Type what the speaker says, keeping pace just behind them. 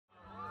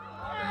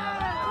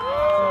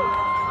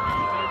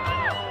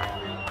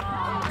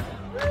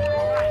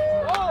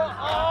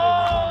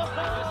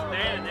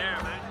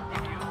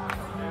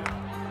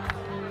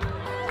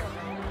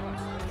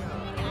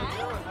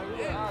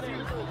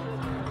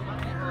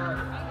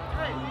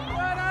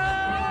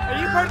Are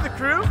you part of the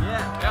crew?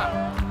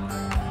 Yeah.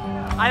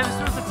 I am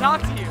supposed to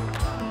talk to you.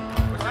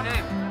 What's your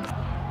name?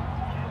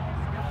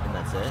 And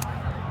that's it?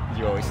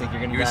 You always think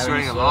you're gonna die? You were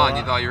sweating him on.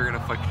 You thought you were gonna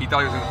he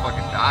thought he was gonna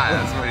fucking die.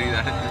 That's what he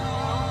did.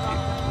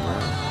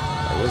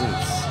 I wasn't.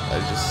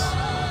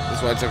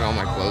 That's why I took all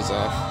my clothes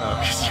off. Oh,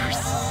 because you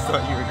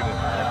thought you were gonna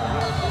die.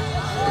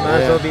 You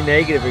might as well be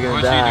negative if you're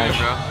gonna die. What you doing,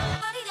 bro?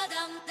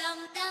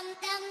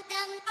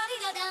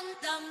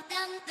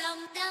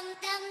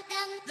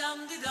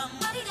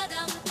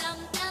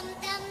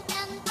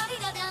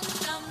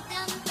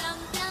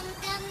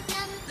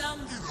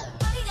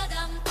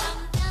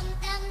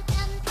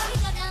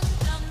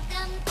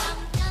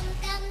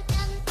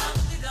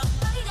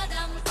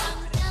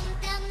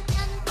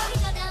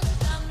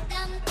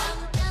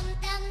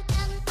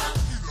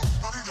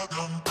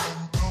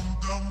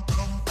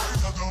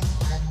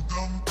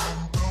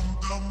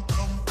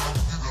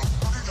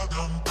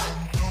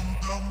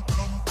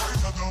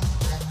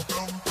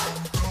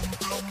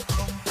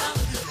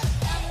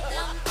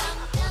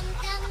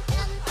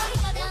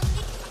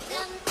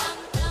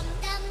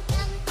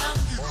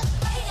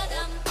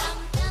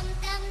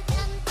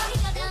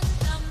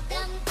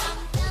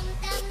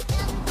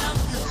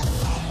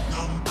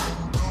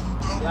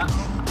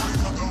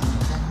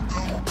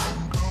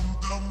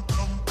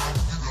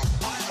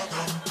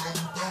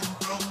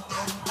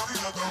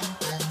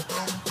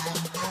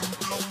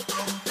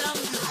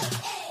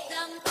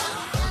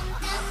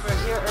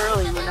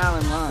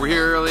 We're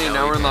here early and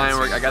now we're in line.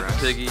 I got the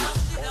piggies.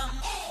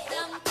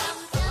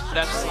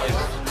 That's like.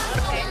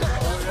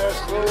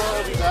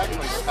 I'll be back in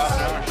like half an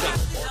hour.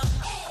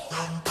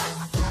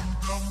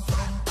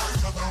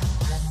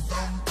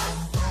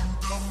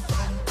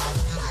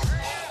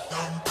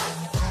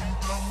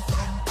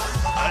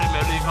 I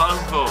remember you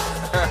calling for.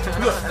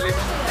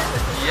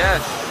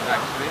 Yes,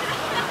 actually.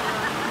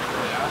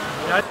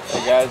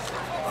 Hey guys.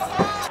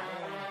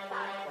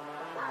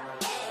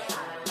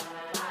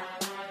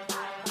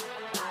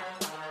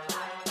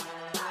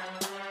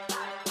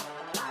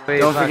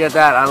 Don't forget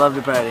that. I love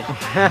the party. I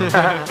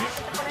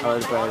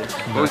love the party.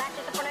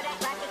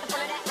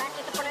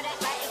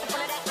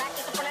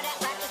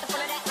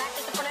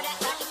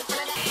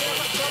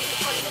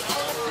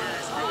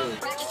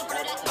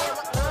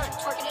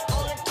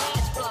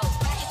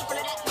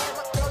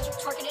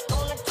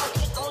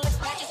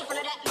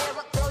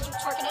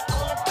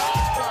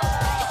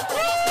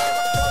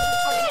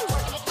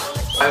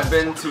 I've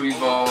been to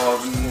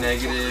evolve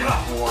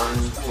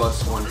 -1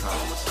 + 1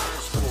 times.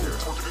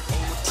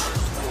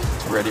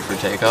 Ready for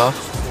takeoff?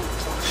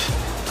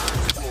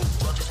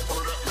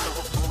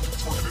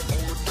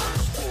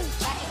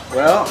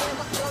 Well,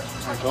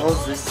 my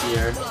goals this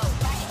year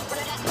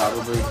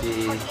probably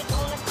be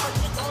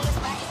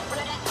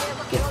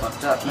get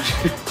fucked up.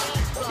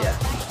 Yeah.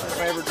 If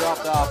I ever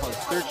dropped off, I was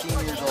 13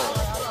 years old.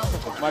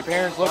 My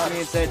parents looked at me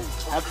and said,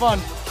 "Have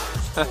fun."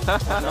 I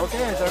said,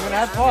 okay, I said, "I'm gonna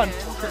have fun."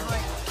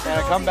 And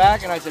I come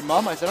back and I said,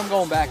 "Mom," I said, "I'm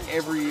going back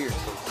every year."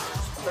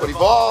 But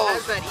Evolve.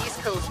 That's that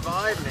East Coast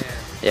vibe, man.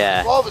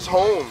 Yeah. Evolve is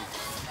home.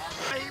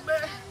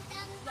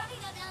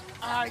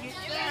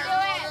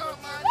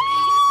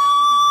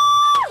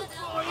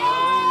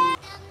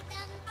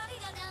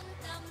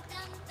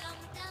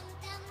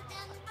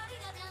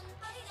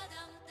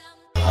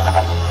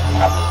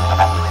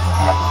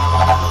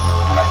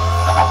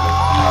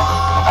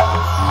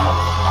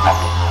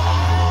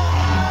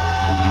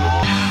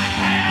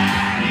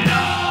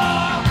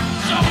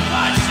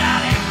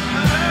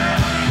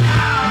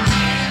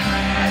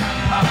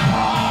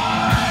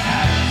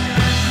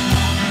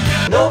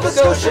 Nova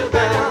Scotia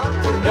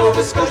bound,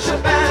 Nova Scotia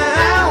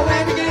bound.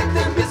 When we get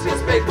them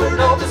biscuits baked, we're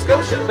Nova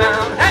Scotia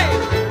bound. Hey!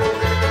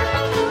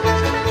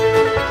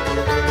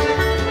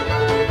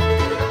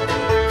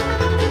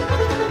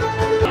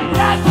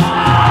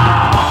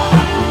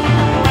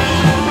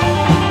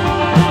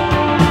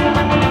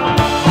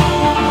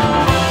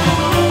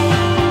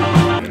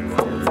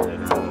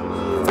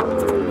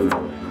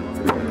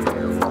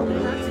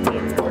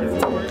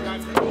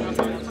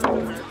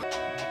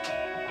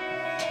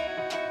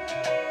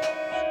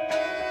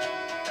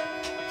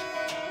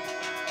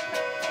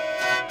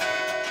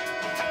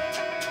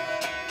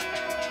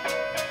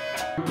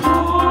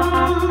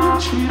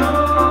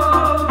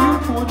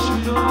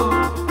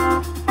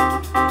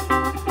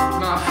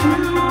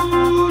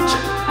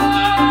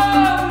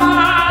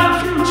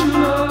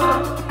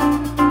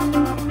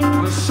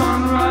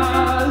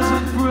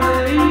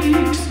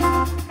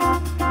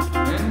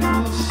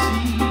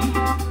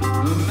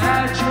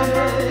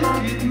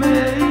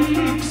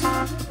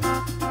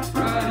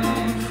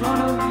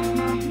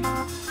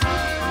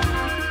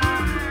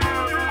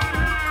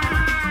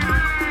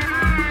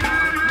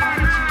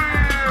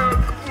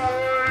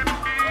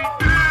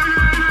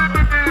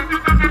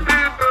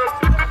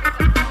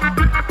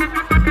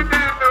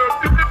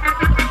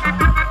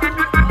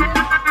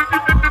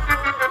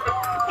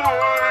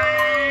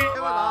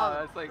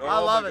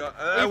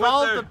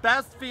 Evolve's the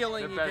best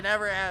feeling you can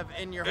ever have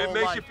in your whole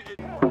life.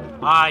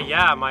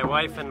 Yeah, my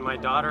wife and my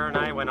daughter and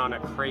I went on a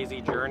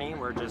crazy journey.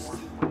 We're just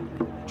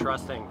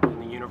trusting in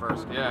the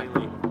universe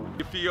completely.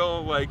 You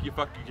feel like you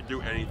fucking can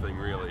do anything,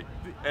 really.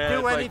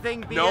 And Do it's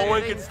anything, like, be no one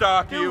anything, can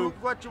stop do you.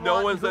 what you No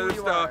want, one's who there to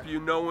you stop are. you.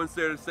 No one's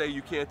there to say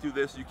you can't do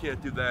this, you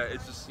can't do that.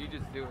 It's just You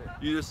just do it.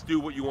 you just do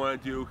what you want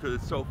to do because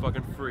it's so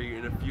fucking free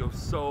and it feels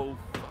so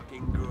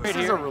fucking good. This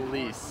is a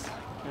release.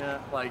 Yeah.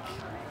 Like,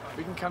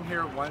 we can come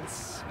here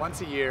once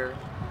a year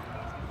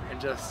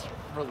and just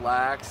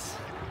relax.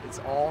 It's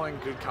all in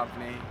good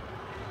company.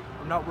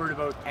 I'm not worried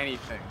about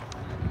anything.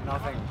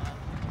 Nothing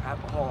at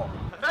all.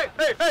 Hey,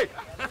 hey, hey!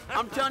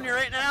 I'm telling you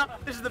right now,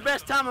 this is the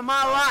best time of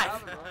my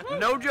life.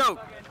 No joke.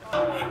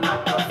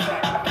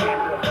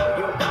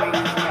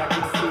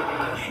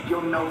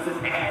 Your nose is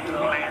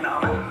Atlanta.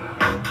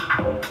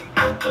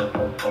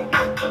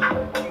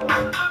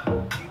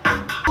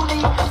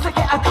 To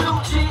get a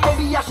Gucci,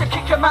 maybe I should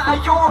kick him out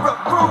of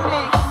Europe,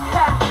 Bruni.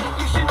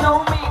 You should know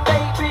me,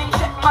 baby.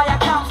 Check my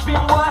account's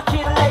been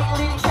working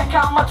lately. Check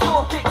out my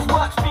topics,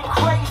 work's been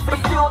crazy. But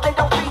still, they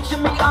don't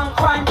feature me on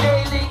Crime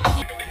Daily.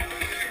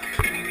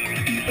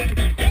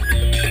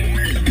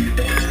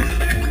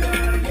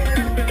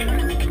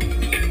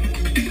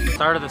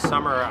 Start of the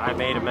summer, I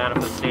made a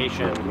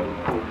manifestation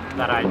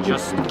that I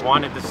just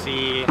wanted to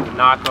see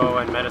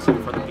Nahko and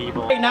medicine for the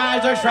people.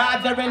 Recognize our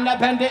tribes are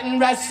independent and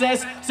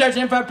restless,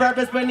 searching for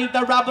purpose beneath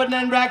the rubble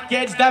and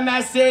wreckage. The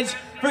message,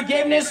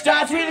 forgiveness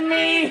starts with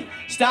me.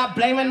 Stop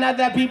blaming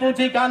other people,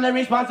 take on the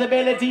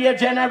responsibility of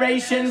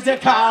generations to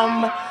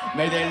come.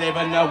 May they live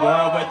in a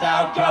world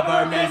without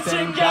governments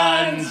and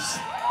guns.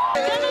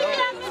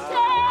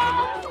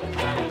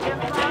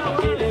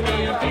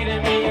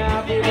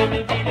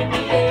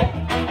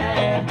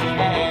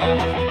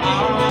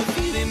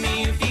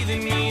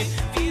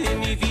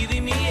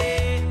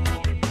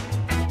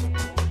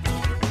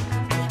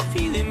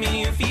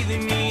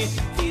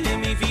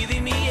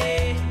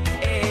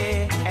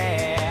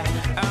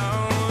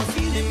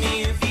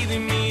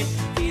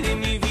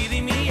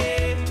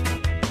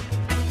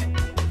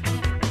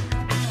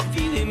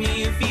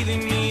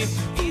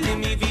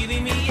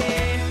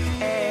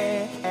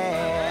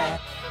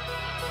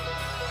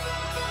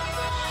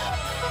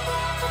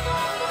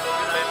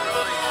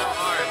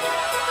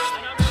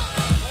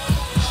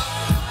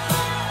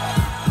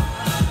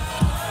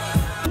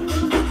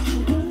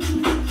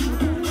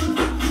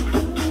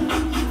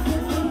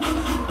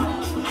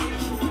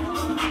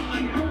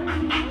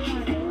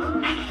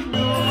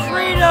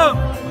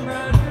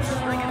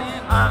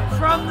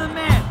 From the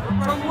man,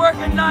 from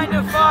working 9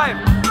 to 5.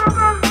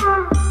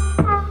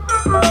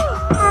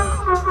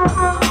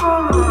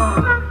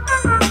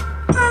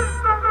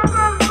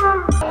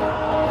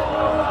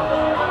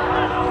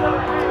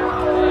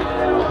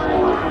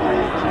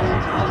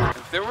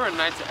 If there were a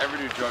night to ever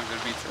do drugs,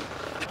 it'd be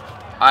today.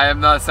 I am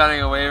not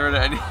signing a waiver to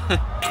any.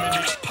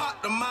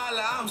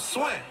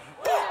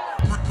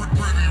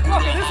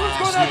 Okay, this one's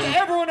going out to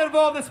everyone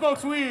involved that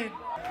smokes weed.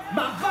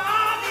 My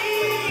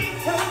body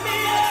tells me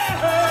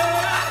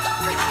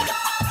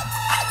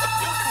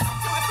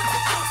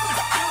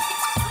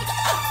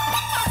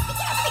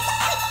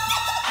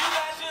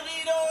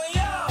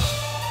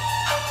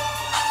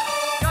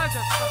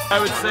I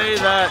would say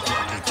that,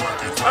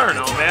 I don't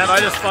know, man, I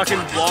just fucking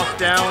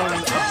walked down a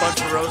bunch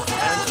of roast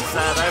tents and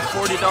said, I have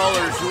 $40,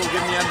 who will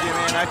give me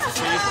MDMA and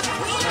ecstasy?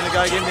 And then the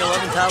guy gave me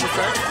 11 tablets of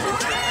ecstasy,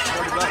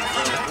 $40.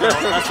 So, you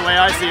know, that's the way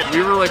I see it.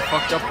 We were like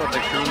fucked up on the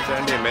cruise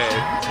MDMA.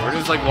 We're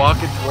just like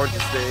walking towards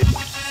the stage.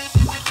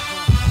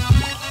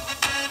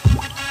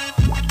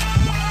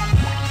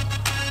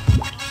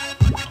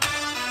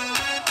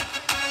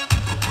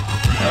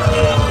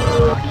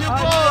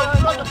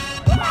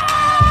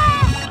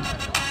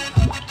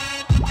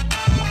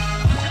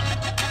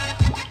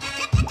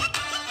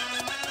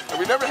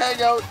 We never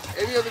hang out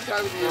any other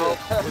time of the year.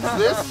 It's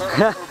this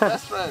or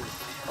best friend.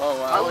 Oh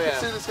wow. I would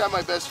consider this guy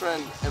my best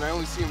friend, and I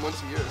only see him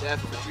once a year. Yeah,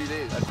 for 3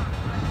 days.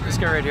 This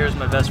guy right here is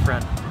my best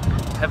friend.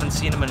 Haven't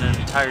seen him in an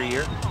entire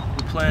year.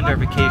 We planned our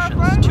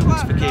vacations, 2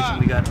 weeks vacation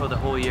we got for the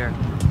whole year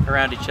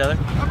around each other,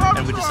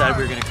 and we decided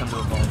we were going to come to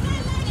a ball.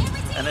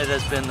 And it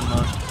has been the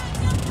most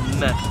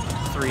mental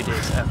 3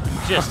 days ever.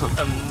 Just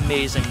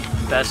amazing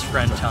best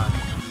friend time.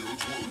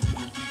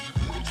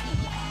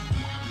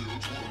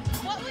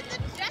 What would the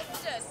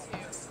jester do?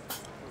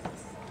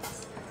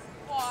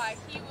 Why,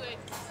 he would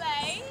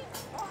play,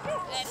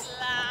 then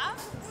laugh,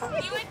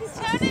 he would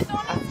turn it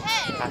on his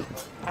head.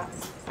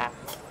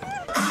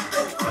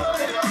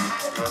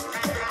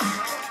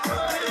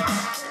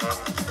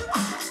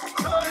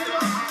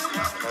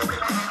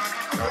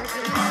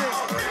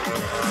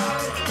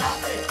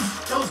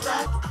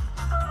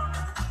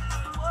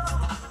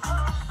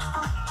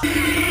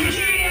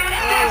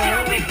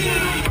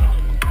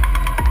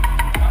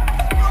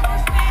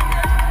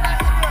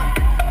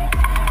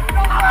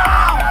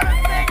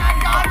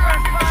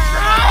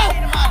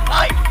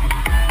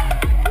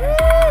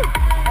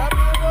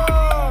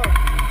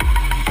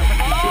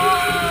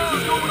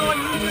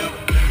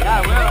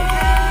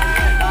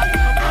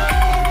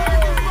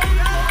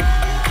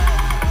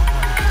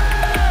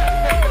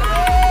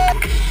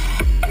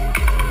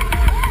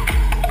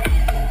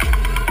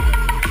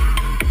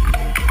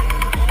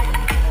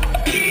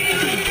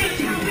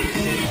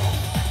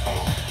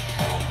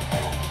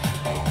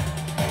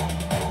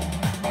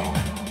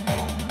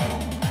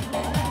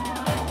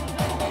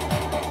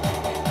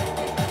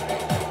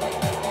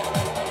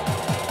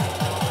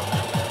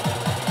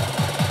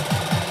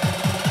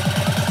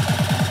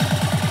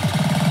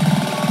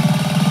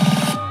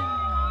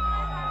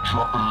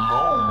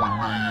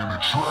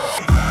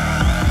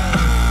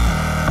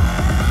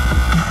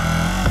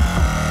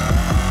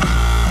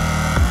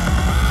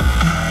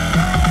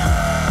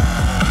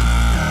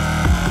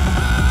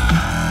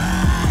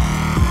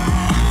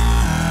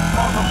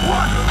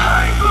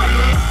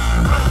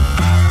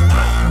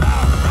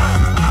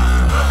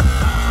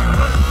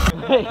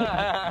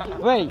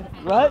 Wait,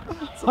 what?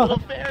 It's a little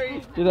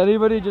fairy. Did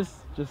anybody just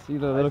see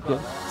the little kid?